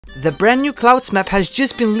The brand new Clouds map has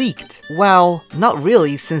just been leaked. Well, not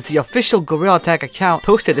really, since the official Gorilla Tag account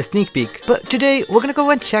posted a sneak peek. But today, we're gonna go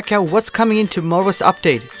and check out what's coming in tomorrow's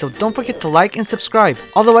update, so don't forget to like and subscribe.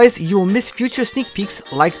 Otherwise, you will miss future sneak peeks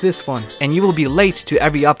like this one, and you will be late to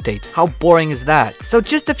every update. How boring is that? So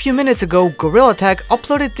just a few minutes ago, Gorilla Tag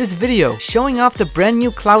uploaded this video showing off the brand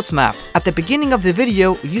new Clouds map. At the beginning of the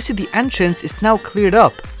video, you see the entrance is now cleared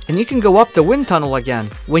up, and you can go up the wind tunnel again.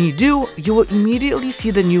 When you do, you will immediately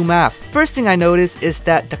see the new map. First thing I noticed is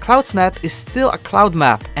that the Clouds map is still a cloud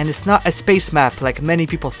map and it's not a space map like many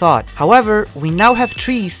people thought. However, we now have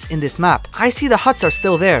trees in this map. I see the huts are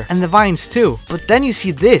still there and the vines too. But then you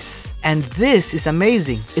see this, and this is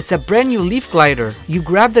amazing. It's a brand new leaf glider. You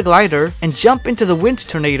grab the glider and jump into the wind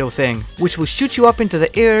tornado thing, which will shoot you up into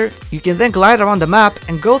the air. You can then glide around the map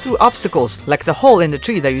and go through obstacles like the hole in the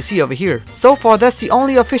tree that you see over here. So far, that's the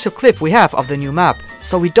only official clip we have of the new map,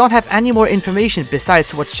 so we don't have any more information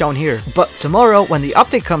besides what's shown here. But tomorrow, when the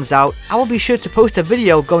update comes out, I will be sure to post a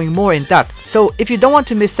video going more in depth. So if you don't want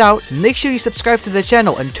to miss out, make sure you subscribe to the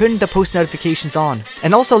channel and turn the post notifications on.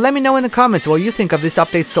 And also let me know in the comments what you think of this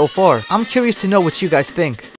update so far. I'm curious to know what you guys think.